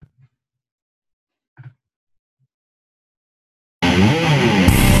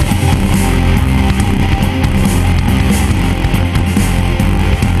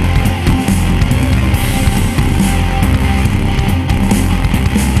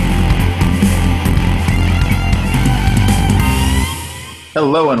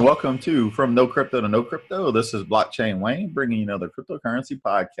Hello and welcome to From No Crypto to No Crypto. This is Blockchain Wayne bringing you another cryptocurrency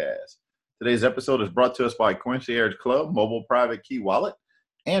podcast. Today's episode is brought to us by Concierge Club, mobile private key wallet,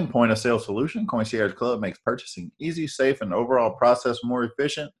 and point of sale solution. Concierge Club makes purchasing easy, safe, and overall process more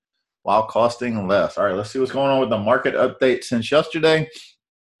efficient while costing less. All right, let's see what's going on with the market update since yesterday.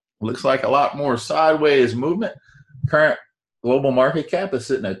 Looks like a lot more sideways movement. Current global market cap is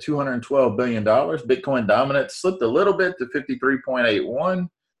sitting at $212 billion. Bitcoin dominance slipped a little bit to 53.81.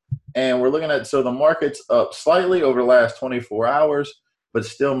 And we're looking at, so the market's up slightly over the last 24 hours, but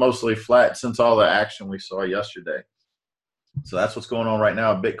still mostly flat since all the action we saw yesterday. So that's what's going on right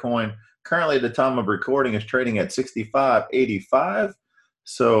now. Bitcoin currently at the time of recording is trading at 65.85.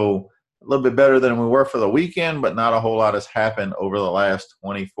 So a little bit better than we were for the weekend, but not a whole lot has happened over the last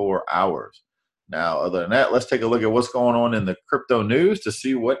 24 hours. Now, other than that, let's take a look at what's going on in the crypto news to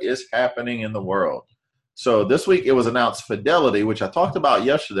see what is happening in the world. So this week it was announced Fidelity, which I talked about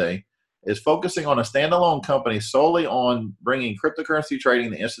yesterday, is focusing on a standalone company solely on bringing cryptocurrency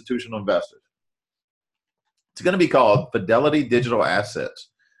trading to institutional investors. It's going to be called Fidelity Digital Assets.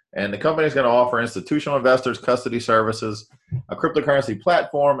 And the company is going to offer institutional investors custody services, a cryptocurrency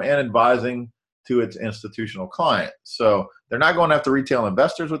platform, and advising to its institutional clients. So they're not going after retail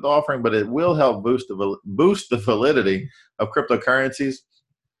investors with the offering, but it will help boost the validity of cryptocurrencies.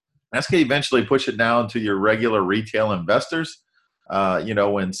 That's going to eventually push it down to your regular retail investors. When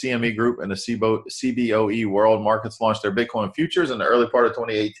CME Group and the CBOE World Markets launched their Bitcoin futures in the early part of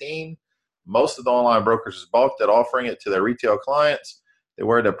 2018, most of the online brokers balked at offering it to their retail clients. They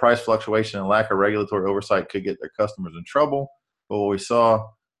worried that price fluctuation and lack of regulatory oversight could get their customers in trouble. But what we saw,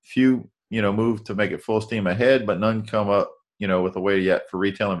 few move to make it full steam ahead, but none come up, with a way yet for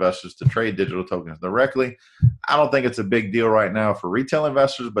retail investors to trade digital tokens directly. I don't think it's a big deal right now for retail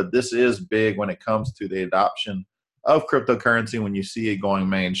investors, but this is big when it comes to the adoption of cryptocurrency. When you see it going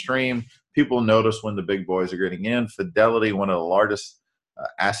mainstream, people notice when the big boys are getting in. Fidelity, one of the largest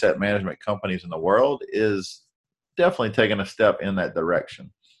asset management companies in the world, is definitely taking a step in that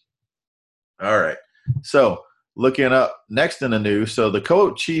direction. All right. So looking up next in the news, so the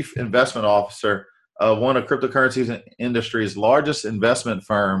co-chief investment officer of one of cryptocurrency industry's largest investment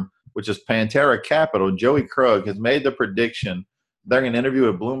firm, which is Pantera Capital, Joey Krug, has made the prediction during an interview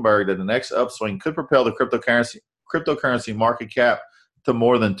with Bloomberg that the next upswing could propel the cryptocurrency market cap to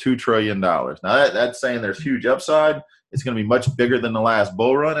more than $2 trillion. Now that's saying there's huge upside. It's going to be much bigger than the last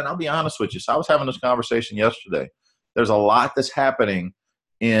bull run. And I'll be honest with you. So I was having this conversation yesterday. There's a lot that's happening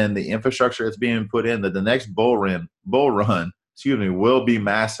in the infrastructure that's being put in that the next bull run, will be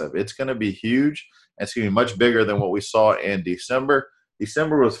massive. It's going to be huge. It's going to be much bigger than what we saw in December.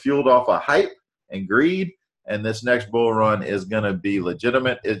 December was fueled off of hype and greed, and this next bull run is going to be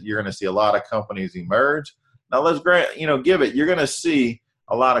legitimate. You're going to see a lot of companies emerge. Now let's you're going to see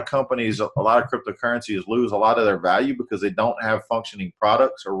a lot of companies, a lot of cryptocurrencies lose a lot of their value because they don't have functioning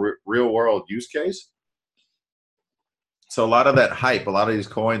products or real world use case. So a lot of that hype, a lot of these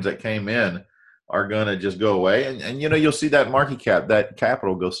coins that came in are going to just go away. And you'll see that market cap, that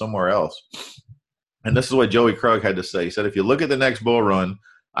capital go somewhere else. And this is what Joey Krug had to say. He said, if you look at the next bull run,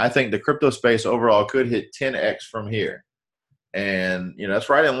 I think the crypto space overall could hit 10x from here. And, that's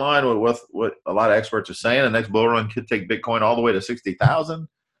right in line with what a lot of experts are saying. The next bull run could take Bitcoin all the way to 60,000.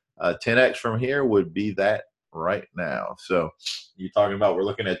 10x from here would be that right now. So you're talking about, we're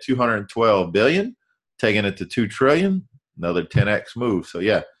looking at 212 billion, taking it to 2 trillion, another 10x move. So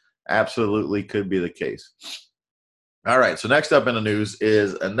yeah, absolutely could be the case. All right, so next up in the news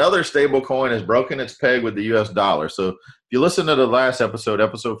is another stable coin has broken its peg with the US dollar. So if you listen to the last episode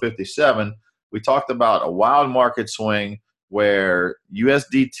 57, we talked about a wild market swing where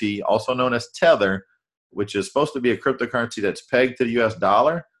USDT, also known as Tether, which is supposed to be a cryptocurrency that's pegged to the US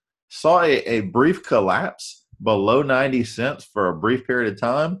dollar, saw a brief collapse below 90 cents for a brief period of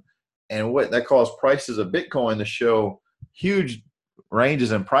time. And what that caused prices of Bitcoin to show huge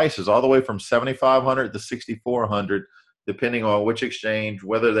ranges in prices, all the way from 7,500 to 6,400, depending on which exchange,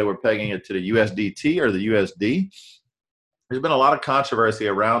 whether they were pegging it to the USDT or the USD. There's been a lot of controversy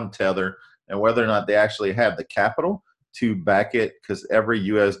around Tether and whether or not they actually have the capital to back it, because every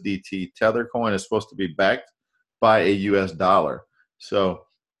USDT Tether coin is supposed to be backed by a US dollar. So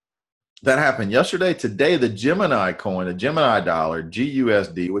that happened yesterday. Today, the Gemini coin, the Gemini dollar,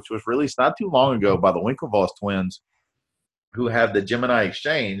 GUSD, which was released not too long ago by the Winklevoss twins, who have the Gemini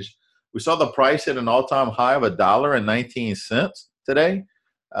exchange, we saw the price hit an all-time high of $1.19 today,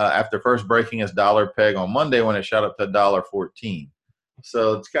 after first breaking its dollar peg on Monday when it shot up to $1.14.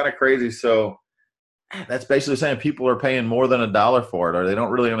 So it's kind of crazy. So that's basically saying people are paying more than $1 for it, or they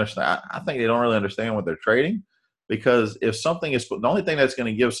don't really understand. I think they don't really understand what they're trading, because if something is, the only thing that's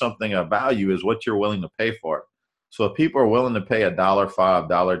going to give something a value is what you're willing to pay for it. So if people are willing to pay $1.05,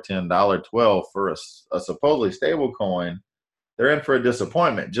 $1.10, $1.12 for a supposedly stable coin, they're in for a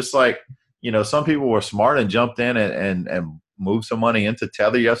disappointment. Just like, some people were smart and jumped in and moved some money into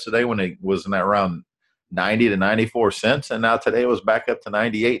Tether yesterday when it was in that around 90 to 94 cents. And now today it was back up to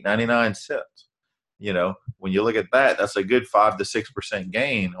 98, 99 cents. When you look at that, that's a good 5 to 6%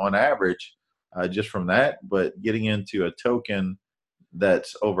 gain on average just from that. But getting into a token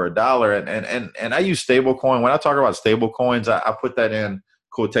that's over $1, and I use stable coin. When I talk about stable coins, I put that in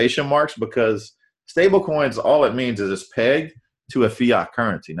quotation marks because stable coins, all it means is it's pegged to a fiat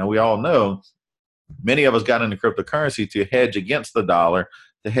currency. Now, we all know many of us got into cryptocurrency to hedge against the dollar,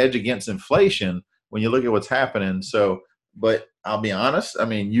 to hedge against inflation when you look at what's happening. So, but I'll be honest,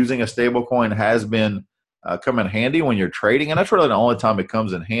 using a stable coin has been come in handy when you're trading. And that's really the only time it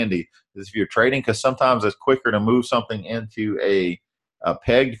comes in handy is if you're trading, because sometimes it's quicker to move something into a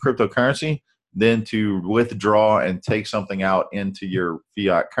pegged cryptocurrency than to withdraw and take something out into your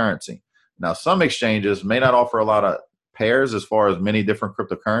fiat currency. Now, some exchanges may not offer a lot of pairs as far as many different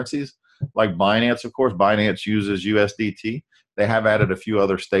cryptocurrencies, like Binance, of course. Binance uses USDT. They have added a few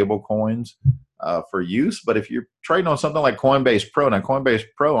other stable coins for use. But if you're trading on something like Coinbase Pro, now Coinbase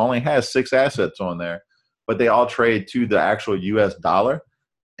Pro only has 6 assets on there, but they all trade to the actual US dollar.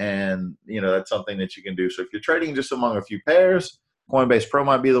 And, that's something that you can do. So if you're trading just among a few pairs, Coinbase Pro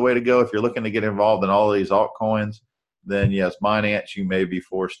might be the way to go. If you're looking to get involved in all of these altcoins, then yes, Binance, you may be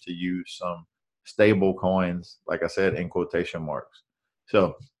forced to use some stable coins, like I said, in quotation marks.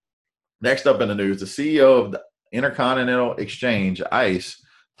 So next up in the news, the CEO of the Intercontinental Exchange, ICE,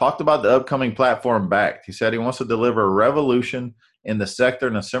 talked about the upcoming platform Bakkt. He said he wants to deliver a revolution in the sector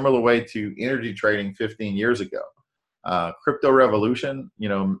in a similar way to energy trading 15 years ago. Crypto revolution,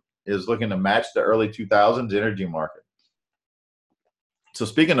 is looking to match the early 2000s energy market. So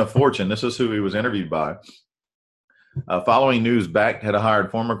speaking of Fortune, this is who he was interviewed by. Following news, Bakkt had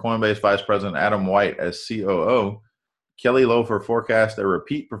hired former Coinbase Vice President Adam White as COO. Kelly Loeffler forecast a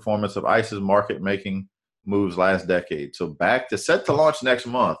repeat performance of ICE's market-making moves last decade. So Bakkt is set to launch next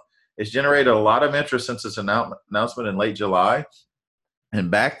month. It's generated a lot of interest since its announcement in late July.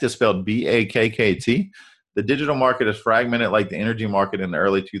 And Bakkt is spelled B-A-K-K-T. The digital market is fragmented like the energy market in the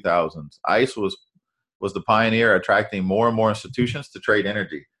early 2000s. ICE was the pioneer, attracting more and more institutions to trade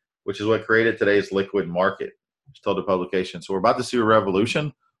energy, which is what created today's liquid market, which told the publication. So we're about to see a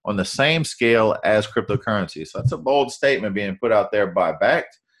revolution on the same scale as cryptocurrency. So that's a bold statement being put out there by Bakkt.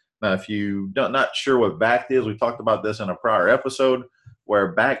 Now, if you not sure what Bakkt is, we talked about this in a prior episode,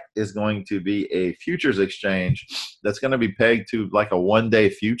 where Bakkt is going to be a futures exchange that's going to be pegged to like a one-day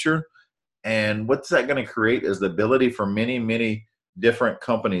future. And what's that going to create is the ability for many, many different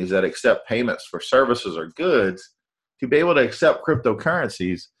companies that accept payments for services or goods to be able to accept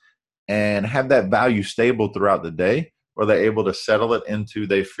cryptocurrencies and have that value stable throughout the day, or they're able to settle it into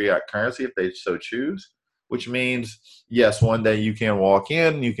their fiat currency if they so choose, which means, yes, one day you can walk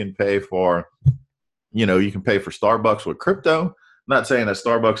in, you can pay for, you can pay for Starbucks with crypto. I'm not saying that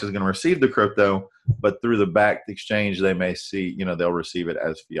Starbucks is going to receive the crypto, but through the Bakkt exchange, they may see, they'll receive it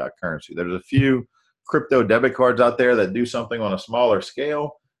as fiat currency. There's a few crypto debit cards out there that do something on a smaller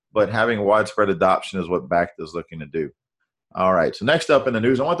scale, but having widespread adoption is what Bakkt is looking to do. All right, so next up in the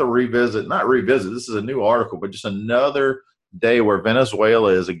news, I want to not revisit, this is a new article, but just another day where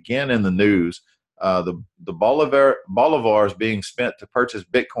Venezuela is again in the news. The bolivars being spent to purchase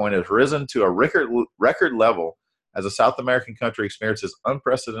Bitcoin has risen to a record level as a South American country experiences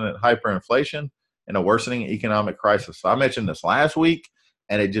unprecedented hyperinflation and a worsening economic crisis. So I mentioned this last week,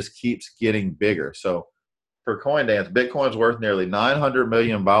 and it just keeps getting bigger. So for CoinDance, Bitcoin's worth nearly 900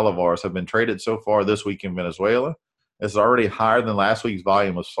 million bolivars have been traded so far this week in Venezuela. It's already higher than last week's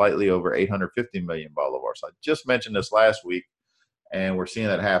volume of slightly over 850 million bolivars. I just mentioned this last week, and we're seeing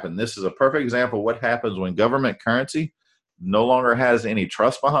that happen. This is a perfect example of what happens when government currency no longer has any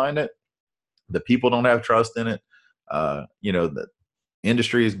trust behind it. The people don't have trust in it. The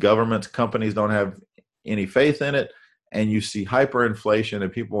industries, governments, companies don't have any faith in it. And you see hyperinflation,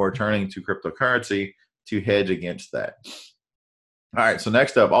 and people are turning to cryptocurrency to hedge against that. All right, so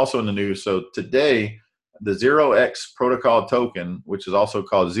next up, also in the news, so today, the 0x protocol token, which is also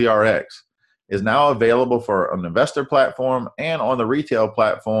called ZRX, is now available for an investor platform and on the retail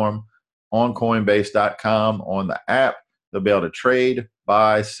platform on Coinbase.com. On the app, they'll be able to trade,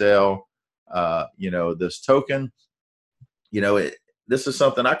 buy, sell, this token. This is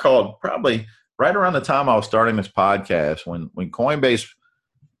something I called probably right around the time I was starting this podcast when Coinbase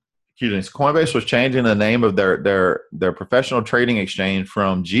was changing the name of their professional trading exchange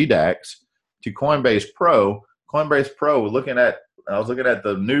from GDAX to Coinbase Pro. Coinbase Pro, I was looking at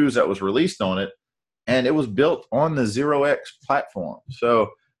the news that was released on it, and it was built on the 0x platform.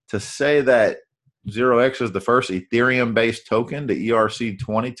 So to say that 0x is the first Ethereum-based token, the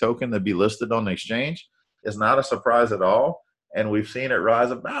ERC20 token, to be listed on the exchange is not a surprise at all. And we've seen it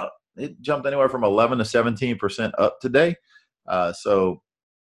rise it jumped anywhere from 11 to 17% up today. So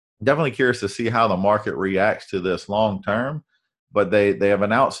definitely curious to see how the market reacts to this long term. But they have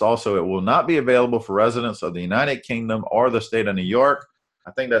announced also it will not be available for residents of the United Kingdom or the state of New York.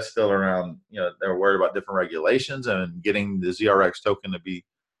 I think that's still around, they're worried about different regulations and getting the ZRX token to be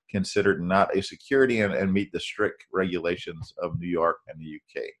considered not a security and meet the strict regulations of New York and the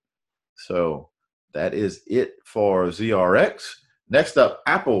UK. So that is it for ZRX. Next up,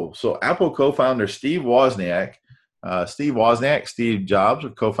 Apple. So Apple co-founder Steve Wozniak, Steve Jobs,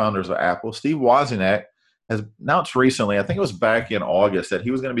 co-founders of Apple. Steve Wozniak has announced recently, I think it was back in August, that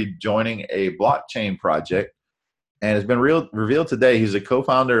he was going to be joining a blockchain project. And it's been revealed today he's a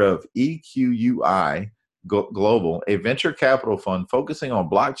co-founder of EQUI Global, a venture capital fund focusing on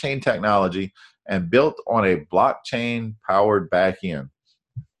blockchain technology and built on a blockchain-powered backend.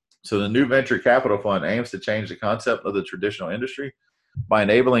 So the new venture capital fund aims to change the concept of the traditional industry by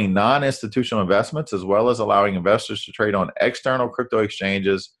enabling non-institutional investments, as well as allowing investors to trade on external crypto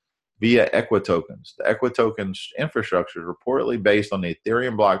exchanges via Equitokens. The Equitokens infrastructure is reportedly based on the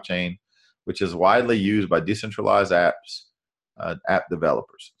Ethereum blockchain, which is widely used by decentralized app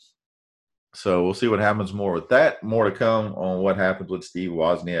developers. So we'll see what happens more with that. More to come on what happens with Steve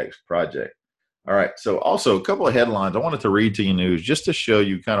Wozniak's project. All right. So also a couple of headlines I wanted to read to you news just to show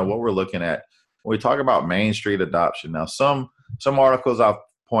you kind of what we're looking at when we talk about Main Street adoption. Now, some articles I'll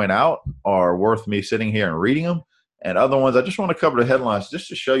point out are worth me sitting here and reading them, and other ones I just want to cover the headlines just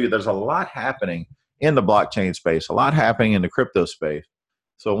to show you there's a lot happening in the blockchain space, a lot happening in the crypto space.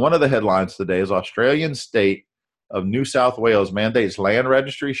 So one of the headlines today is Australian state of New South Wales mandates land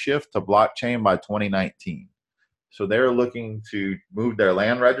registry shift to blockchain by 2019. So they're looking to move their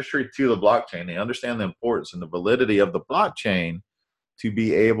land registry to the blockchain. They understand the importance and the validity of the blockchain to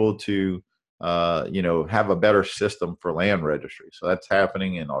be able to, have a better system for land registry. So that's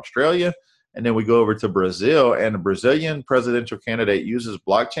happening in Australia. And then we go over to Brazil, and the Brazilian presidential candidate uses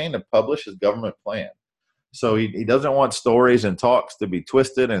blockchain to publish his government plan. So he doesn't want stories and talks to be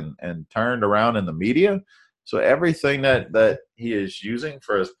twisted and turned around in the media. So everything that he is using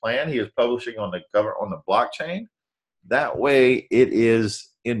for his plan, he is publishing on the blockchain. That way it is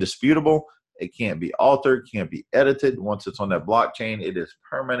indisputable. It can't be altered, can't be edited. Once it's on that blockchain, it is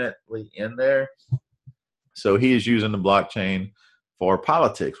permanently in there. So he is using the blockchain for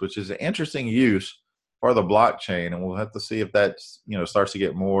politics, which is an interesting use for the blockchain. And we'll have to see if that starts to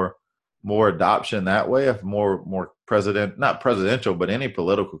get more adoption that way, if more not presidential, but any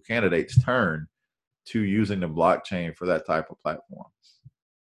political candidates turn to using the blockchain for that type of platform.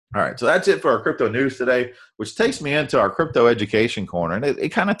 All right, so that's it for our crypto news today, which takes me into our crypto education corner. And it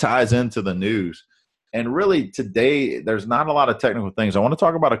kind of ties into the news. And really today, there's not a lot of technical things. I want to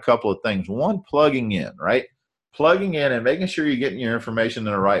talk about a couple of things. One, plugging in, right? Plugging in and making sure you're getting your information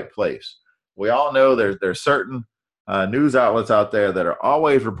in the right place. We all know there's certain news outlets out there that are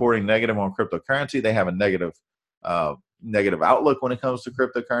always reporting negative on cryptocurrency. They have a negative outlook when it comes to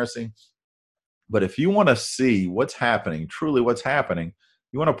cryptocurrency. But if you want to see what's happening, truly what's happening,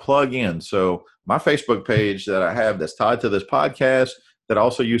 you want to plug in. So my Facebook page that I have that's tied to this podcast that I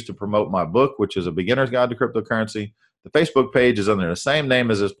also used to promote my book, which is A Beginner's Guide to Cryptocurrency. The Facebook page is under the same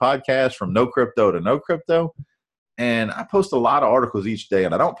name as this podcast, From No Crypto to No Crypto. And I post a lot of articles each day,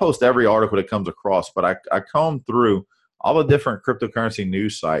 and I don't post every article that comes across, but I comb through all the different cryptocurrency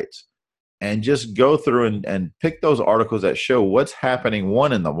news sites and just go through and pick those articles that show what's happening,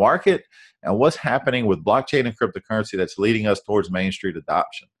 one, in the market, and what's happening with blockchain and cryptocurrency that's leading us towards Main Street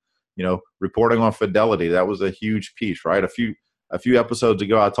adoption. Reporting on Fidelity, that was a huge piece, right? A few episodes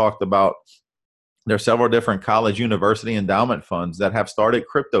ago, I talked about there are several different college university endowment funds that have started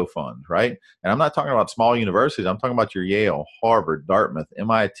crypto funds, right? And I'm not talking about small universities. I'm talking about your Yale, Harvard, Dartmouth,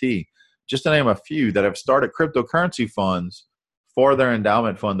 MIT, just to name a few that have started cryptocurrency funds for their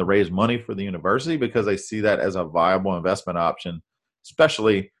endowment fund to raise money for the university because they see that as a viable investment option,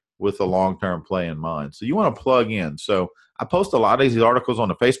 especially with a long-term play in mind. So you want to plug in. So I post a lot of these articles on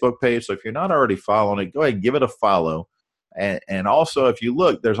the Facebook page. So if you're not already following it, go ahead and give it a follow. And also, if you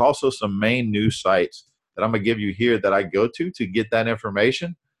look, there's also some main news sites that I'm going to give you here that I go to get that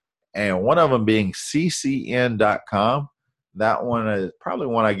information. And one of them being ccn.com. That one is probably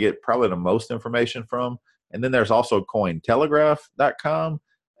one I get probably the most information from. And then there's also Cointelegraph.com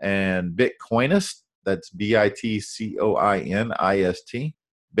and Bitcoinist. That's Bitcoinist.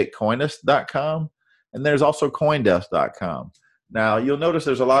 Bitcoinist.com. And there's also Coindesk.com. Now, you'll notice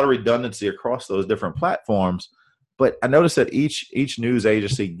there's a lot of redundancy across those different platforms, but I notice that each news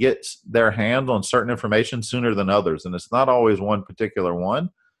agency gets their hand on certain information sooner than others, and it's not always one particular one.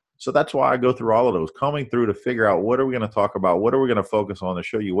 So that's why I go through all of those, combing through to figure out what are we going to talk about, what are we going to focus on to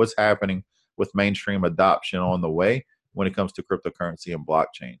show you what's happening with mainstream adoption on the way when it comes to cryptocurrency and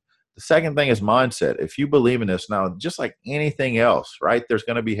blockchain. The second thing is mindset. If you believe in this now, just like anything else, right, there's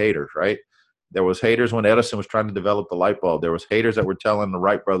going to be haters, right? There was haters when Edison was trying to develop the light bulb. There was haters that were telling the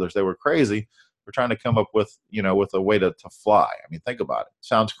Wright brothers they were crazy for trying to come up with, with a way to fly. I mean, think about it.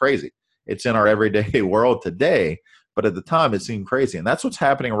 Sounds crazy. It's in our everyday world today, but at the time it seemed crazy. And that's what's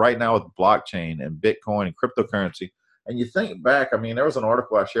happening right now with blockchain and Bitcoin and cryptocurrency. And you think back, I mean, there was an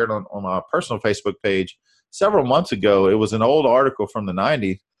article I shared on my personal Facebook page several months ago. It was an old article from the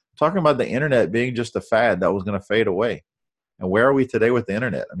 90s talking about the internet being just a fad that was going to fade away. And where are we today with the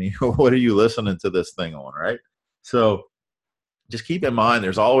internet? I mean, what are you listening to this thing on, right? So just keep in mind,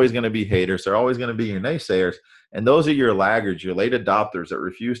 there's always going to be haters. There are always going to be your naysayers. And those are your laggards, your late adopters that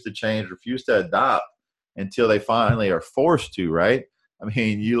refuse to change, refuse to adopt until they finally are forced to, right? I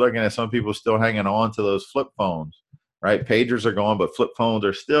mean, you're looking at some people still hanging on to those flip phones, right? Pagers are gone, but flip phones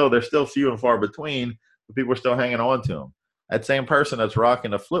are they're still few and far between, but people are still hanging on to them. That same person that's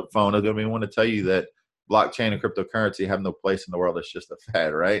rocking a flip phone is going to want to tell you that blockchain and cryptocurrency have no place in the world. It's just a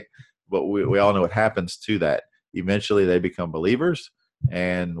fad, right? But we all know what happens to that. Eventually they become believers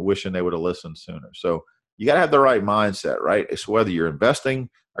and wishing they would have listened sooner. So you got to have the right mindset, right? It's whether you're investing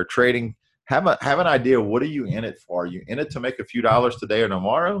or trading, have an idea. What are you in it for? Are you in it to make a few dollars today or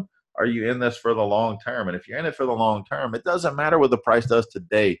tomorrow? Are you in this for the long term? And if you're in it for the long term, it doesn't matter what the price does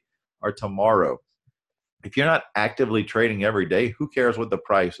today or tomorrow. If you're not actively trading every day, who cares what the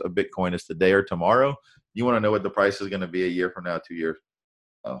price of Bitcoin is today or tomorrow? You want to know what the price is going to be a year from now, 2 years.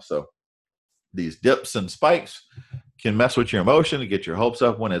 So these dips and spikes can mess with your emotion and get your hopes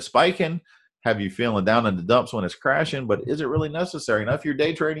up when it's spiking, have you feeling down in the dumps when it's crashing. But is it really necessary? Now, if you're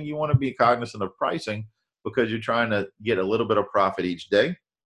day trading, you want to be cognizant of pricing because you're trying to get a little bit of profit each day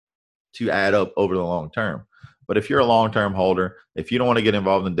to add up over the long term. But if you're a long-term holder, if you don't want to get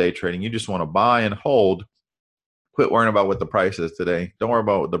involved in day trading, you just want to buy and hold, quit worrying about what the price is today. Don't worry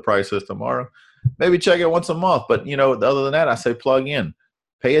about what the price is tomorrow. Maybe check it once a month. But, other than that, I say plug in.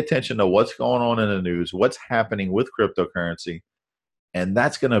 Pay attention to what's going on in the news, what's happening with cryptocurrency. And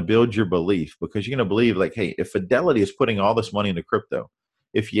that's going to build your belief because you're going to believe like, hey, if Fidelity is putting all this money into crypto,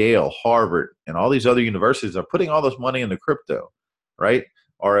 if Yale, Harvard, and all these other universities are putting all this money into crypto, right?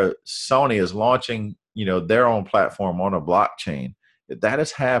 Or Sony is launching, their own platform on a blockchain. If that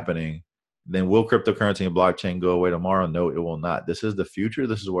is happening, then will cryptocurrency and blockchain go away tomorrow? No, it will not. This is the future.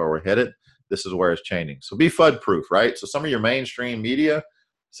 This is where we're headed. This is where it's changing. So be FUD proof, right? So some of your mainstream media,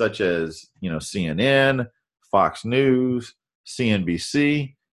 such as, CNN, Fox News,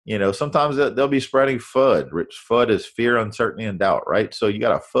 CNBC, sometimes they'll be spreading FUD, which FUD is fear, uncertainty, and doubt, right? So you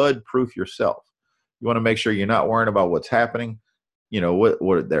got to FUD proof yourself. You want to make sure you're not worrying about what's happening,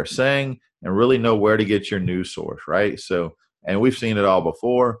 what they're saying, and really know where to get your news source, right? So, and we've seen it all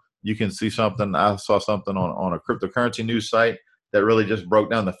before. You can see something. I saw something on a cryptocurrency news site that really just broke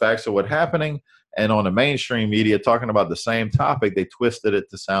down the facts of what's happening. And on the mainstream media talking about the same topic, they twisted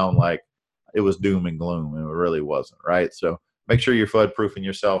it to sound like it was doom and gloom, and it really wasn't, right? So make sure you're FUD proofing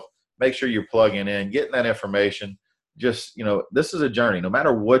yourself. Make sure you're plugging in, getting that information. Just, this is a journey. No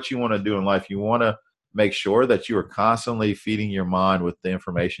matter what you want to do in life, you want to make sure that you are constantly feeding your mind with the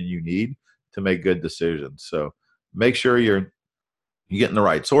information you need to make good decisions. So make sure you're getting the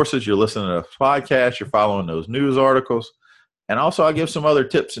right sources. You're listening to podcasts. You're following those news articles. And also, I'll give some other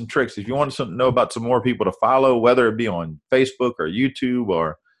tips and tricks. If you want to know about some more people to follow, whether it be on Facebook or YouTube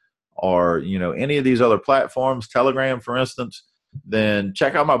or any of these other platforms, Telegram, for instance, then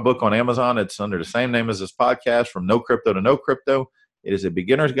check out my book on Amazon. It's under the same name as this podcast, From No Crypto to No Crypto. It is a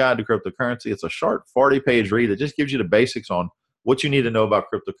beginner's guide to cryptocurrency. It's a short 40-page read that just gives you the basics on what you need to know about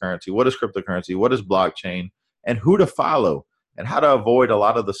cryptocurrency, what is cryptocurrency, what is blockchain, and who to follow, and how to avoid a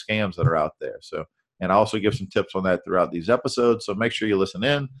lot of the scams that are out there. So, and I also give some tips on that throughout these episodes. So make sure you listen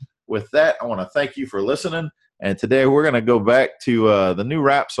in. With that, I want to thank you for listening. And today we're going to go back to the new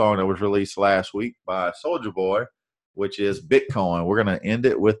rap song that was released last week by Soulja Boy, which is Bitcoin. We're going to end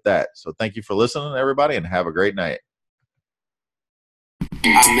it with that. So thank you for listening, everybody, and have a great night.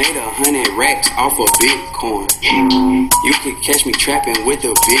 I made 100 racks off of Bitcoin. You could catch me trapping with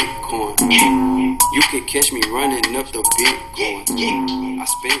the Bitcoin. You could catch me running up the Bitcoin. I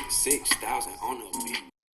spent 6,000 on the